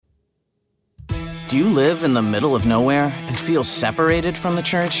Do you live in the middle of nowhere and feel separated from the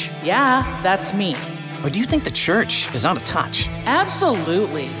church? Yeah, that's me. Or do you think the church is out of touch?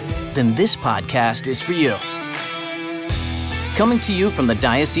 Absolutely. Then this podcast is for you. Coming to you from the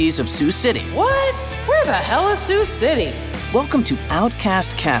Diocese of Sioux City. What? Where the hell is Sioux City? Welcome to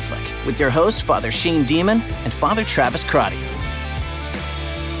Outcast Catholic with your hosts, Father Shane Demon and Father Travis Crotty.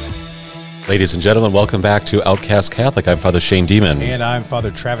 Ladies and gentlemen, welcome back to Outcast Catholic. I'm Father Shane Demon. And I'm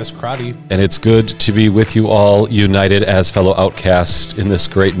Father Travis Crotty. And it's good to be with you all united as fellow outcasts in this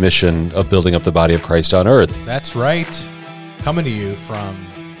great mission of building up the body of Christ on earth. That's right. Coming to you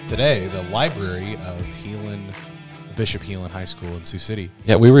from today, the library of Bishop Heelan High School in Sioux City.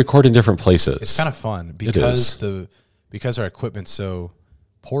 Yeah, we record in different places. It's kind of fun because our equipment's so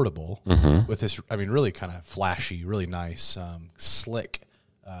portable with this, really kind of flashy, really nice, slick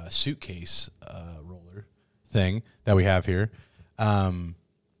suitcase roller thing that we have here.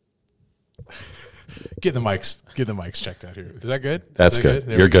 Get the mics checked out here. Is that good? That's good.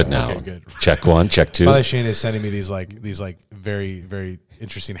 You're good now. Okay, good. Check one, check two. Father Shane is sending me these very, very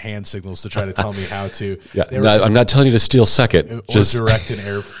interesting hand signals to try to tell me how to. Yeah, I'm not telling you to steal second. Or just direct an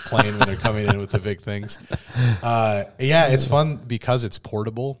airplane when they're coming in with the big things. It's fun because it's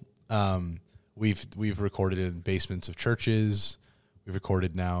portable. We've recorded in basements of churches. We've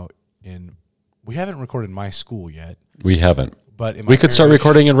recorded now we haven't recorded in my school yet. We haven't. But we could start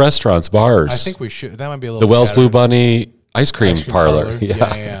recording in restaurants, bars. I think we should. That might be a little. The Wells Blue Bunny ice cream parlor.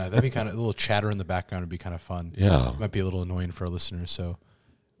 Yeah. That'd be kind of a little chatter in the background. Would be kind of fun. Yeah, it might be a little annoying for our listeners. So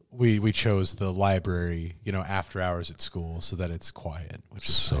we chose the library, after hours at school, so that it's quiet. Which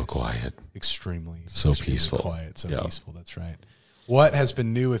is so nice. Quiet, extremely peaceful, quiet, peaceful. That's right. What has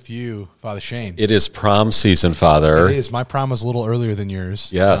been new with you, Father Shane? It is prom season, Father. It is. My prom was a little earlier than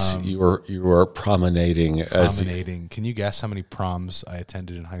yours. Yes, you were promenading. Can you guess how many proms I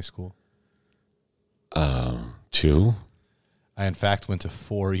attended in high school? 2. I, in fact, went to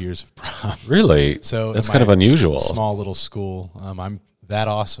 4 years of prom. Really? So that's kind of unusual. Small little school. I'm that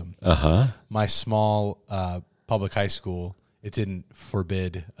awesome. My small public high school, it didn't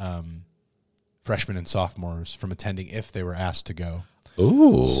forbid freshmen and sophomores from attending if they were asked to go.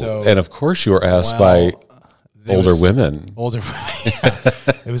 Ooh. And of course you were asked by older women. Older women, yeah.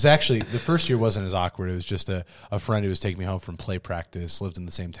 It was actually, the first year wasn't as awkward. It was just a friend who was taking me home from play practice, lived in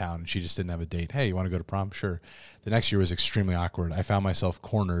the same town, and she just didn't have a date. Hey, you want to go to prom? Sure. The next year was extremely awkward. I found myself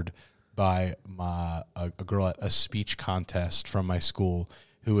cornered by a girl at a speech contest from my school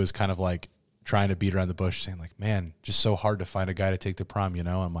who was kind of like trying to beat around the bush, saying like, man, just so hard to find a guy to take to prom,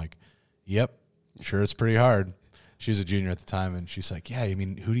 I'm like, yep. Sure, it's pretty hard. She was a junior at the time, and she's like, yeah,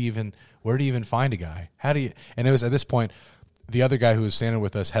 where do you even find a guy? How do you? And it was at this point, the other guy who was standing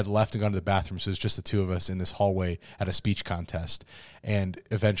with us had left and gone to the bathroom, so it was just the two of us in this hallway at a speech contest. And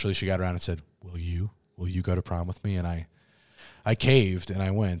eventually she got around and said, will you go to prom with me? And I caved, and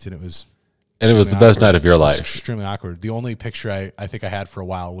I went, and it was... And it was the best night of your life. Extremely awkward. The only picture I think I had for a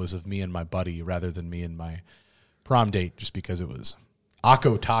while was of me and my buddy rather than me and my prom date, just because it was...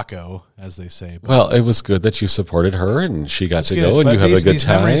 Akko taco, as they say. But well, it was good that you supported her and she got to go and you have a good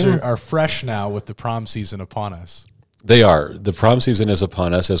time. These memories are fresh now with the prom season upon us. They are. The prom season is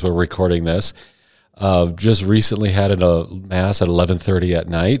upon us as we're recording this. Just recently had a mass at 11:30 at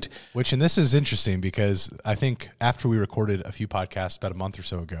night. And this is interesting because I think after we recorded a few podcasts about a month or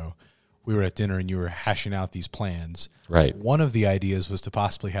so ago, we were at dinner and you were hashing out these plans. Right. One of the ideas was to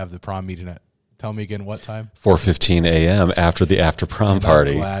possibly have the prom meeting at, tell me again what time? 4:15 a.m. after the prom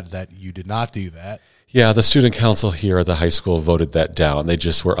party. I'm glad that you did not do that. Yeah, the student council here at the high school voted that down. They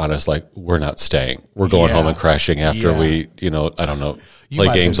just were honest, like, we're not staying. We're going home and crashing after we, I don't know,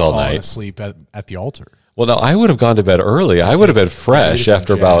 play games all night. Asleep at the altar. Well, no, I would have gone to bed early. I would have been fresh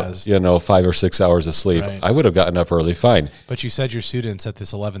after about 5 or 6 hours of sleep. Right. I would have gotten up early, fine. But you said your students at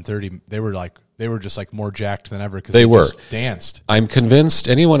this 11:30, they were just like more jacked than ever because they were just danced. I'm convinced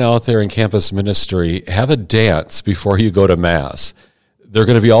anyone out there in campus ministry, have a dance before you go to mass. They're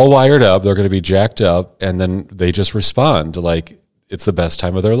going to be all wired up. They're going to be jacked up, and then they just respond like it's the best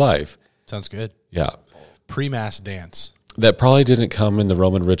time of their life. Sounds good. Yeah, pre-mass dance. That probably didn't come in the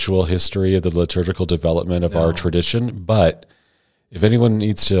Roman ritual history of the liturgical development of our tradition. But if anyone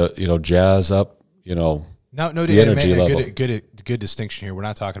needs to, jazz up, the energy level. Good distinction here. We're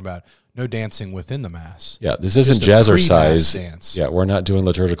not talking about no dancing within the mass. Yeah, this isn't jazzercise. Dance. Yeah, we're not doing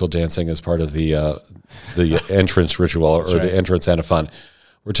liturgical dancing as part of the entrance ritual or the entrance antiphon.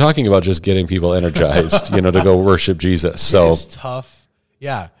 We're talking about just getting people energized, to go worship Jesus. So it's tough.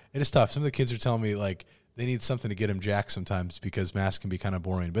 Yeah, it is tough. Some of the kids are telling me like they need something to get them jacked sometimes because mass can be kind of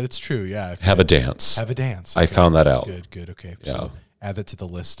boring. But it's true. Yeah, have a dance. Have a dance. Okay. I found that out. Good. Okay. Yeah. So add that to the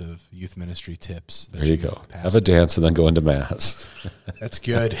list of youth ministry tips. There you go. Have a dance and then go into Mass. That's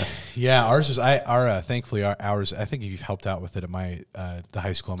good. Yeah, ours was thankfully ours. I think you've helped out with it at my the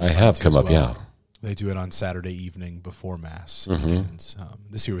high school. I have come up. Yeah, they do it on Saturday evening before Mass.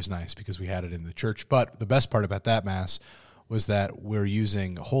 This year was nice because we had it in the church. But the best part about that Mass was that we're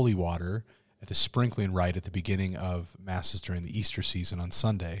using holy water at the sprinkling rite at the beginning of Masses during the Easter season on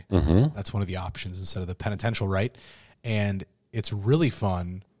Sunday. That's one of the options instead of the penitential rite, and it's really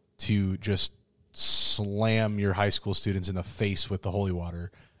fun to just slam your high school students in the face with the holy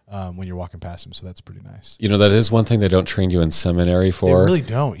water when you're walking past them. So that's pretty nice. You know, that is one thing they don't train you in seminary for. They really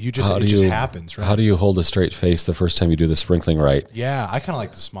don't. It just happens, right? How do you hold a straight face the first time you do the sprinkling rite? Yeah, I kind of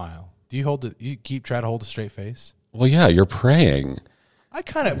like to smile. Do you try to hold a straight face? Well, yeah, you're praying.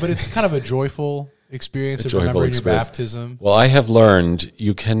 But it's kind of a joyful experience of remembering your baptism. Well, I have learned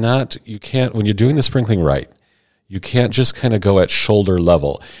you can't, when you're doing the sprinkling rite, you can't just kind of go at shoulder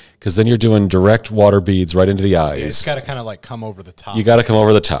level, because then you're doing direct water beads right into the eyes. Yeah, it's got to kind of like come over the top. You got to come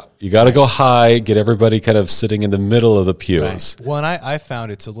over the top. You got to go high, get everybody kind of sitting in the middle of the pews. Right. Well, and I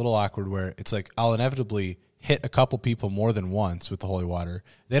found it's a little awkward where it's like I'll inevitably hit a couple people more than once with the holy water.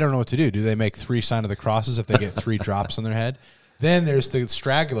 They don't know what to do. Do they make 3 sign of the crosses if they get 3 drops on their head? Then there's the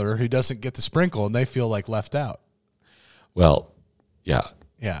straggler who doesn't get the sprinkle, and they feel like left out. Well, yeah.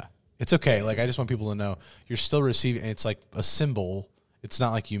 Yeah. It's okay. Like, I just want people to know you're still receiving. It's like a symbol. It's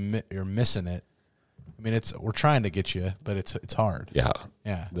not like you're missing it. I mean, we're trying to get you, but it's hard. Yeah.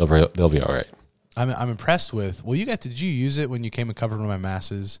 Yeah. They'll be all right. I'm impressed with. Well, did you use it when you came and covered one of my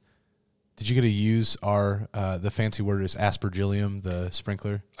Masses? Did you get to use the fancy word is aspergillium, the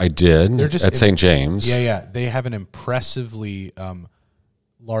sprinkler? I did. At St. James. Yeah. They have an impressively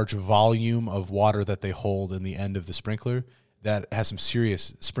large volume of water that they hold in the end of the sprinkler that has some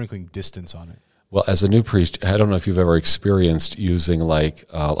serious sprinkling distance on it. Well, as a new priest, I don't know if you've ever experienced using like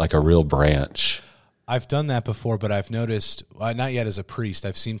a real branch. I've done that before, but I've noticed, not yet as a priest,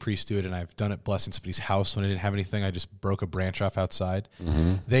 I've seen priests do it, and I've done it blessing somebody's house when I didn't have anything. I just broke a branch off outside.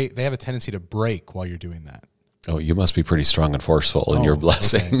 They have a tendency to break while you're doing that. Oh, you must be pretty strong and forceful in your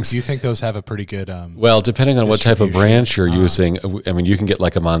blessings. Okay. Do you think those have a pretty good well, depending on what type of branch you're using, I mean, you can get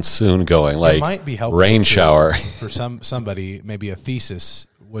like a monsoon going, like might be helpful rain shower. For somebody, maybe a thesis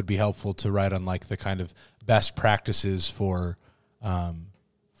would be helpful to write on, like the kind of best practices for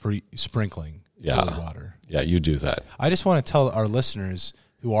sprinkling holy water. Yeah, you do that. I just want to tell our listeners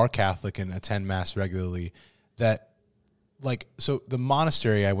who are Catholic and attend Mass regularly that, so the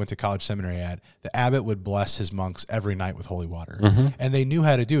monastery I went to college seminary at, the abbot would bless his monks every night with holy water. And they knew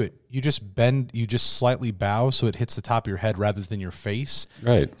how to do it. You just slightly bow so it hits the top of your head rather than your face.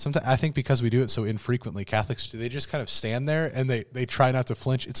 Right. Sometimes I think because we do it so infrequently, Catholics, they just kind of stand there and they try not to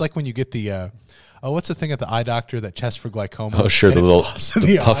flinch. It's like when you get the what's the thing at the eye doctor, that chest for glaucoma? Oh, sure, the little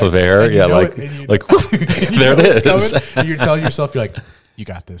puff of air. Yeah, there it is. And you're telling yourself, you're like, you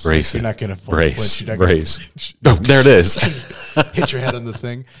got this. Brace You're it. not going to flinch. Brace. Oh, there it is. Hit your head on the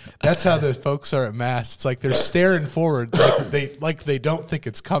thing. That's how the folks are at Mass. It's like they're staring forward, like they don't think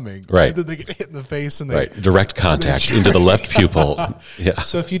it's coming. Right. And then they get hit in the face, and direct contact into the left pupil. Yeah.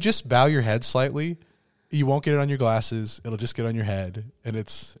 So if you just bow your head slightly, you won't get it on your glasses. It'll just get on your head, and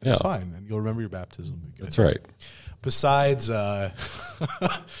it's fine, and you'll remember your baptism. That's right. Besides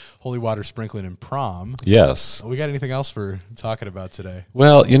holy water sprinkling and prom, yes. We got anything else for talking about today?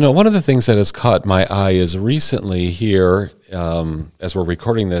 Well, one of the things that has caught my eye is recently here, as we're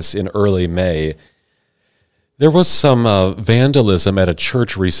recording this in early May, there was some vandalism at a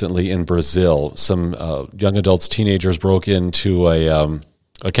church recently in Brazil. Some young adults, teenagers broke into a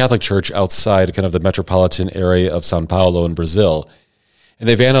Catholic church outside kind of the metropolitan area of São Paulo in Brazil, and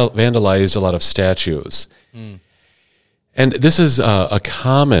they vandalized a lot of statues. And this is a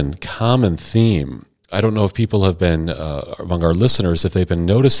common theme. I don't know if people have been, among our listeners, if they've been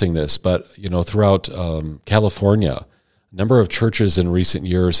noticing this, but, throughout California, a number of churches in recent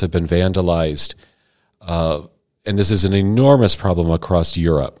years have been vandalized. And this is an enormous problem across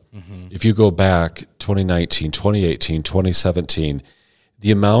Europe. If you go back 2019, 2018, 2017,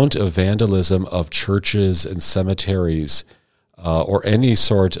 the amount of vandalism of churches and cemeteries or any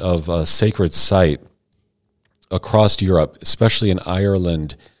sort of sacred site across Europe, especially in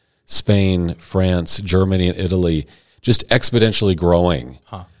Ireland, Spain, France, Germany, and Italy, just exponentially growing.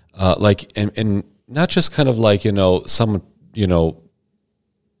 And not just kind of like, someone,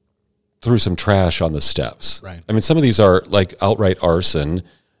 threw some trash on the steps. Right. I mean, some of these are like outright arson,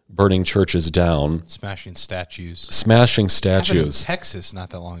 burning churches down. Smashing statues. Happened in Texas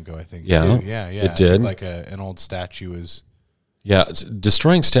not that long ago, I think. Yeah. Too. Yeah. It did. Like an old statue is... Yeah,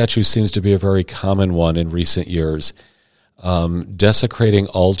 destroying statues seems to be a very common one in recent years. desecrating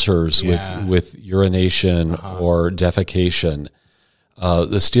altars Yeah. with urination or defecation,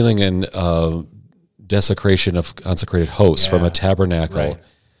 the stealing and desecration of consecrated hosts from Yeah. a tabernacle,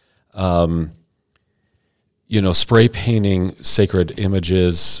 Right. Spray painting sacred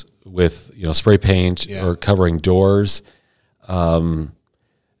images with, spray paint Yeah. or covering doors.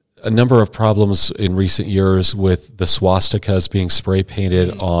 A number of problems in recent years with the swastikas being spray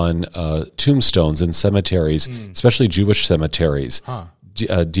painted on tombstones in cemeteries, especially Jewish cemeteries,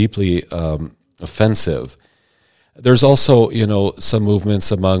 deeply offensive. There's also, some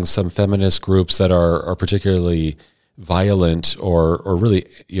movements among some feminist groups that are particularly violent or really,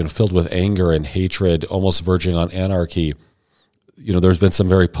 filled with anger and hatred, almost verging on anarchy. There's been some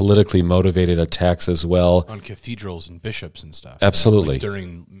very politically motivated attacks as well. On cathedrals and bishops and stuff. Absolutely. Like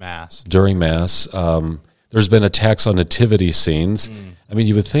during Mass. During Mass. There's been attacks on nativity scenes. I mean,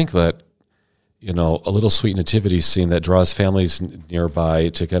 you would think that, a little sweet nativity scene that draws families nearby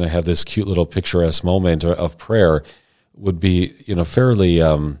to kind of have this cute little picturesque moment of prayer would be, fairly,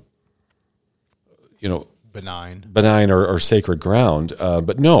 benign or sacred ground.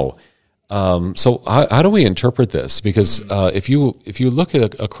 But no. So how do we interpret this? Because if you look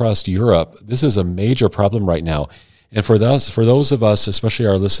at across Europe, this is a major problem right now. And for those of us, especially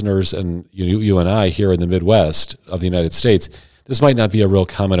our listeners and you and I here in the Midwest of the United States, this might not be a real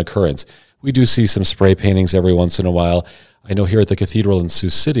common occurrence. We do see some spray paintings every once in a while. I know here at the cathedral in Sioux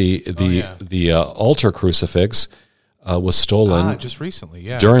City, the altar crucifix was stolen just recently,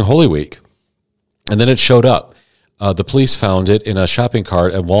 yeah. during Holy Week, and then it showed up. The police found it in a shopping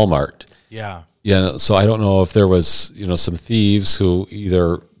cart at Walmart. Yeah. Yeah, so I don't know if there was, some thieves who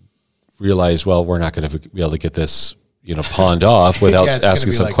either realized, well, we're not going to be able to get this, pawned off without Yeah, it's gonna asking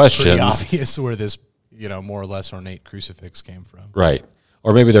be, some like, questions. Pretty obvious where this, more or less ornate crucifix came from. Right.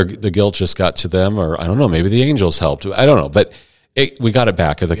 Or maybe the guilt just got to them, or I don't know, maybe the angels helped. I don't know, but we got it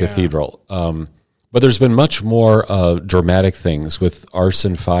back at the cathedral. But there's been much more dramatic things with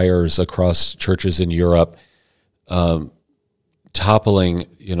arson fires across churches in Europe, toppling,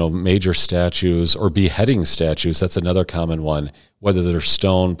 major statues or beheading statues. That's another common one, whether they're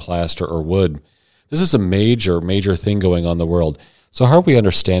stone, plaster, or wood. This is a major, major thing going on in the world. So how are we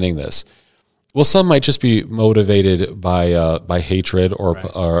understanding this? Well, some might just be motivated by hatred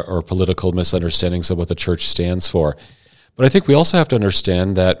or political misunderstandings of what the church stands for. But I think we also have to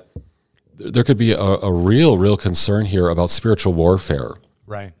understand that there could be a real concern here about spiritual warfare.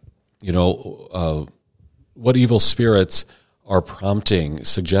 Right. What evil spirits are prompting,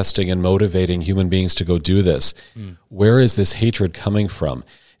 suggesting, and motivating human beings to go do this? Where is this hatred coming from?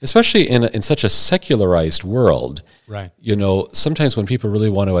 Especially in such a secularized world. Right. Sometimes when people really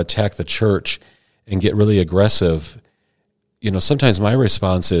want to attack the church and get really aggressive, sometimes my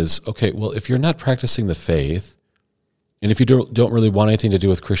response is, okay, well, if you're not practicing the faith, and if you don't really want anything to do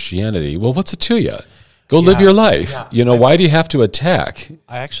with Christianity, well, what's it to you? Go live your life. Yeah. Why do you have to attack?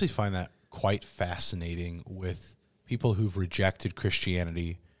 I actually find that quite fascinating with people who've rejected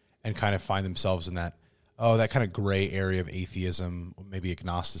Christianity and kind of find themselves in that kind of gray area of atheism, maybe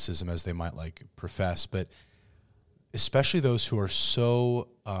agnosticism as they might profess, but especially those who are so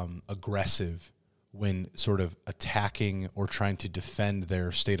aggressive when sort of attacking or trying to defend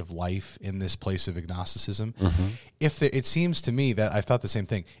their state of life in this place of agnosticism. It seems to me that I thought the same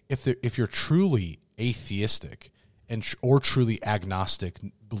thing. If you're truly atheistic or truly agnostic,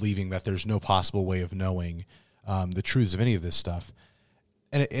 believing that there's no possible way of knowing the truths of any of this stuff,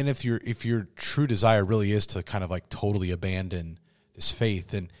 and if your true desire really is to kind of totally abandon this faith,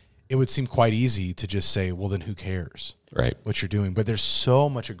 then it would seem quite easy to just say, well, then who cares? Right. What you're doing. But there's so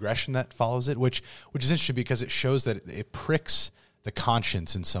much aggression that follows it, which is interesting because it shows that it pricks the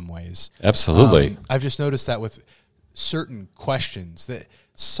conscience in some ways. Absolutely. I've just noticed that with certain questions that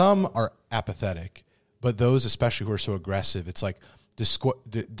some are apathetic, but those especially who are so aggressive, it's like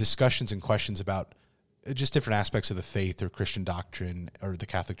discussions and questions about just different aspects of the faith or Christian doctrine or the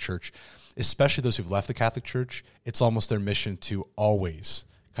Catholic Church, especially those who've left the Catholic Church. It's almost their mission to always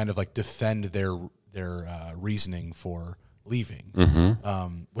kind of defend their reasoning for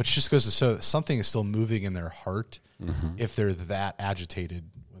leaving, which just goes to show that something is still moving in their heart if they're that agitated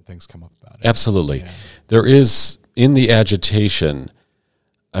when things come up about it. Absolutely. Yeah. There is, in the agitation,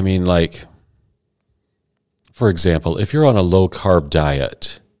 I mean, for example, if you're on a low-carb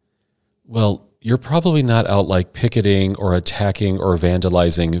diet, well, you're probably not out picketing or attacking or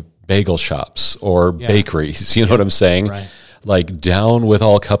vandalizing bagel shops or bakeries. You know what I'm saying? Right. Down with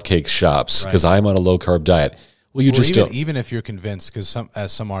all cupcake shops because I'm on a low-carb diet. Well, you just don't. Even if you're convinced, because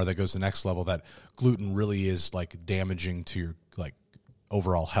some are, that goes to the next level, that gluten really is damaging to your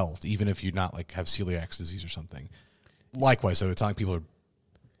overall health, even if you not have celiac disease or something. likewise, so it's not like people are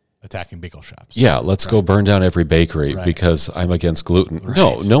attacking bagel shops. Yeah, let's go burn down every bakery because I'm against gluten.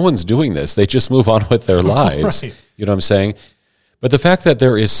 No one's doing this. They just move on with their lives. You know what I'm saying? But the fact that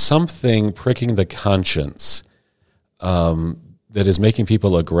there is something pricking the conscience that is making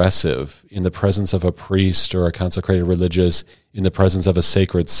people aggressive in the presence of a priest or a consecrated religious, in the presence of a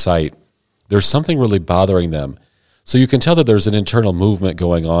sacred site, there's something really bothering them. So you can tell that there's an internal movement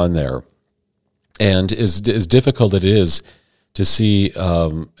going on there. And as difficult it is to see,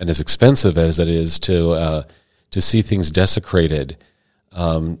 and as expensive as it is to see things desecrated,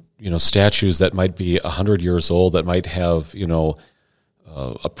 statues that might be 100 years old, that might have,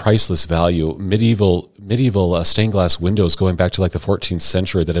 a priceless value, medieval stained glass windows going back to like the 14th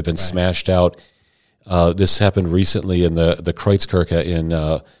century that have been smashed out. This happened recently in the Kreuzkirche in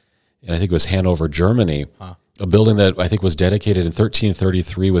I think it was Hanover, Germany. A building that I think was dedicated in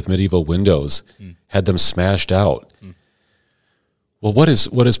 1333 with medieval windows, had them smashed out. Well, what is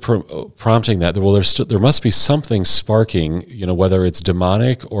prompting that? Well, there must be something sparking, whether it's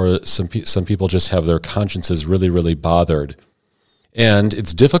demonic or some people just have their consciences really, really bothered. And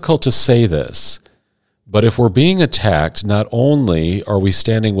it's difficult to say this, but if we're being attacked, not only are we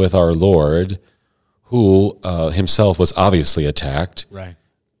standing with our Lord, who himself was obviously attacked,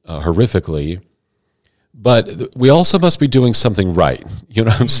 horrifically, but we also must be doing something right. You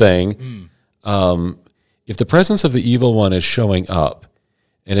know what I'm saying? If the presence of the evil one is showing up,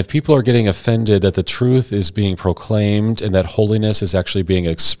 and if people are getting offended that the truth is being proclaimed and that holiness is actually being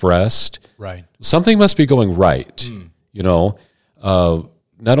expressed, something must be going right.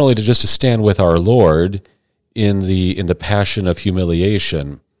 Not only to stand with our Lord in the passion of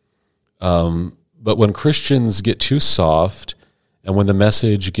humiliation, but when Christians get too soft and when the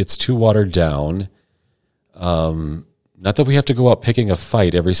message gets too watered down, not that we have to go out picking a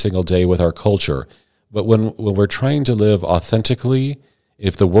fight every single day with our culture, but when we're trying to live authentically,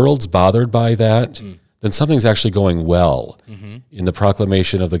 if the world's bothered by that, then something's actually going well in the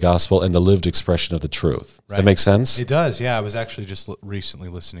proclamation of the gospel and the lived expression of the truth. Does that make sense? It does, yeah. I was actually just recently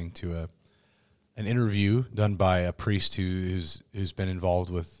listening to an interview done by a priest who's been involved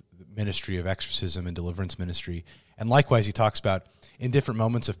with the ministry of exorcism and deliverance ministry. And likewise, he talks about in different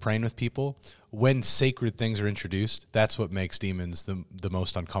moments of praying with people, when sacred things are introduced, that's what makes demons the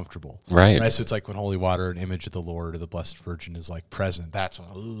most uncomfortable. Right. So it's like when holy water, an image of the Lord or the Blessed Virgin is like present. That's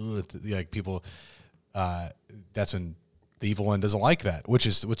when people, that's when the evil one doesn't like that, which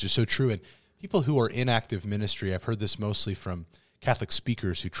is so true. And people who are in active ministry, I've heard this mostly from Catholic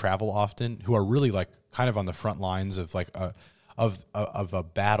speakers who travel often, who are really like kind of on the front lines of like of a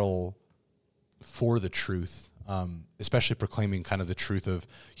battle for the truth. Especially proclaiming kind of the truth of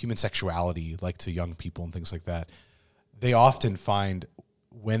human sexuality, like to young people and things like that. They often find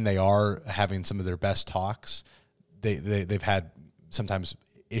when they are having some of their best talks, they've had sometimes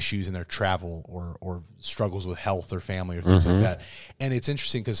issues in their travel or struggles with health or family or things like that. And it's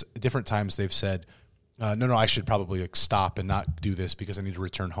interesting because different times they've said, no, I should probably stop and not do this because I need to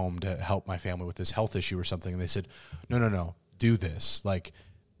return home to help my family with this health issue or something. And they said, no, do this. Like,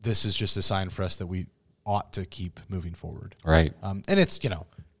 this is just a sign for us that we ought to keep moving forward. Right. And it's,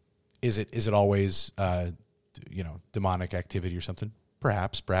 is it always, demonic activity or something?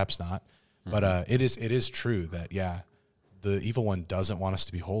 Perhaps not. But it is true that, the evil one doesn't want us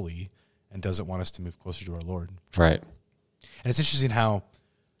to be holy and doesn't want us to move closer to our Lord. Right. And it's interesting how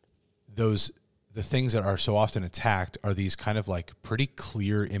the things that are so often attacked are these kind of like pretty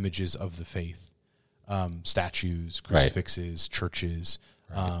clear images of the faith. Statues, crucifixes, churches,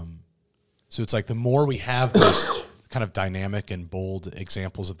 so it's like the more we have those kind of dynamic and bold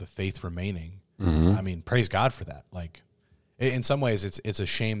examples of the faith remaining, I mean, praise God for that. Like, in some ways, it's a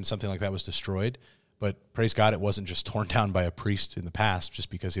shame something like that was destroyed, but praise God it wasn't just torn down by a priest in the past just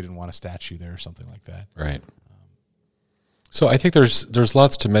because he didn't want a statue there or something like that. Right. So I think there's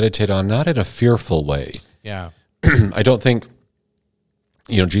lots to meditate on, not in a fearful way. Yeah. I don't think,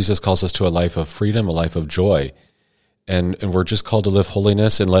 Jesus calls us to a life of freedom, a life of joy. And we're just called to live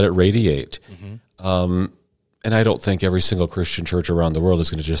holiness and let it radiate. And I don't think every single Christian church around the world is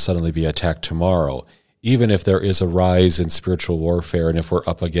going to just suddenly be attacked tomorrow, even if there is a rise in spiritual warfare and if we're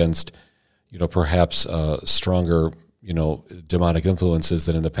up against, perhaps stronger, demonic influences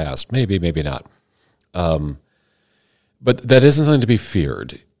than in the past. Maybe not. But that isn't something to be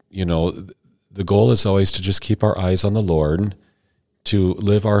feared. The goal is always to just keep our eyes on the Lord, to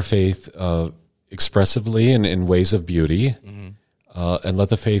live our faith expressively and in ways of beauty, and let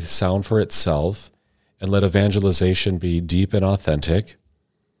the faith sound for itself, and let evangelization be deep and authentic,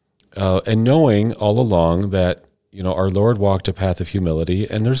 and knowing all along that our Lord walked a path of humility,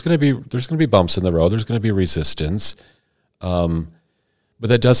 and there's going to be bumps in the road, there's going to be resistance, But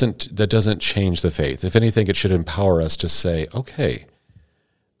that doesn't change the faith. If anything, it should empower us to say, okay,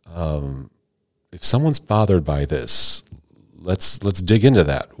 if someone's bothered by this, let's dig into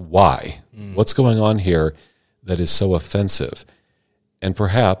that. Why? What's going on here that is so offensive? And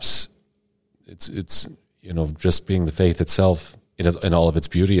perhaps it's just being the faith itself in all of its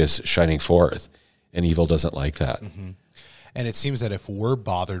beauty is shining forth, and evil doesn't like that. Mm-hmm. And it seems that if we're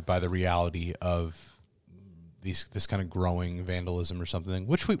bothered by the reality of this kind of growing vandalism or something,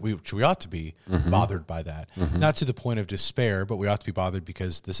 which we ought to be bothered by that, not to the point of despair, but we ought to be bothered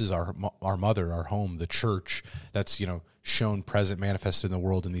because this is our mother, our home, the church that's shown present, manifested in the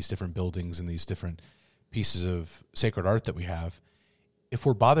world in these different buildings and these different pieces of sacred art that we have. If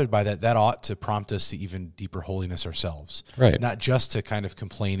we're bothered by that, that ought to prompt us to even deeper holiness ourselves, right? Not just to kind of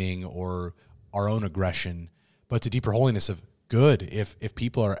complaining or our own aggression, but to deeper holiness of good. If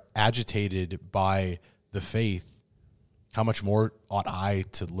people are agitated by the faith, how much more ought I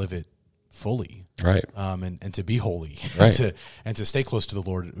to live it fully, right? And to be holy, right? and to stay close to the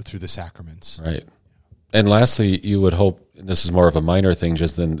Lord through the sacraments, right? And lastly, you would hope, and this is more of a minor thing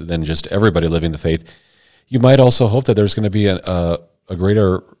than just everybody living the faith, you might also hope that there's going to be a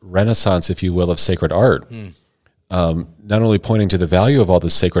greater renaissance, if you will, of sacred art. Not only pointing to the value of all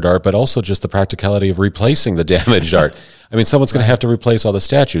this sacred art, but also just the practicality of replacing the damaged art. I mean, someone's going to have to replace all the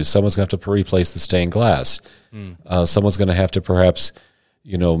statues. Someone's going to have to replace the stained glass. Someone's going to have to perhaps,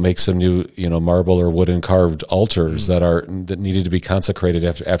 make some new, marble or wooden carved altars that needed to be consecrated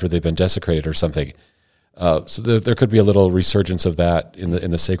after they've been desecrated or something. So there could be a little resurgence of that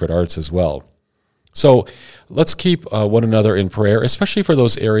in the sacred arts as well. So let's keep one another in prayer, especially for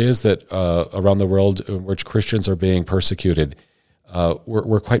those areas that around the world in which Christians are being persecuted.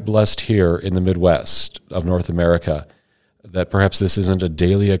 We're quite blessed here in the Midwest of North America that perhaps this isn't a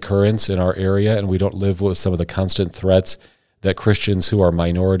daily occurrence in our area, and we don't live with some of the constant threats that Christians who are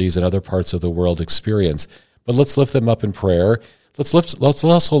minorities in other parts of the world experience. But let's lift them up in prayer. Let's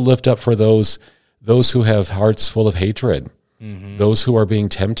also lift up for those who have hearts full of hatred, those who are being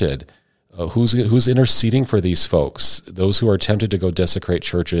tempted. Who's interceding for these folks, those who are tempted to go desecrate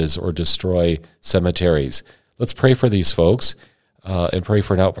churches or destroy cemeteries. Let's pray for these folks and pray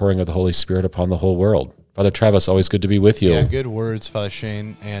for an outpouring of the Holy Spirit upon the whole world. Father Travis, always good to be with you. Yeah, good words, Father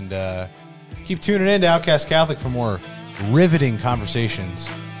Shane. And keep tuning in to Outcast Catholic for more riveting conversations.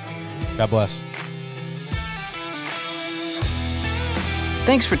 God bless.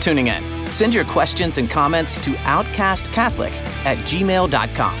 Thanks for tuning in. Send your questions and comments to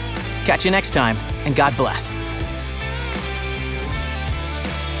outcastcatholic@gmail.com. Catch you next time, and God bless.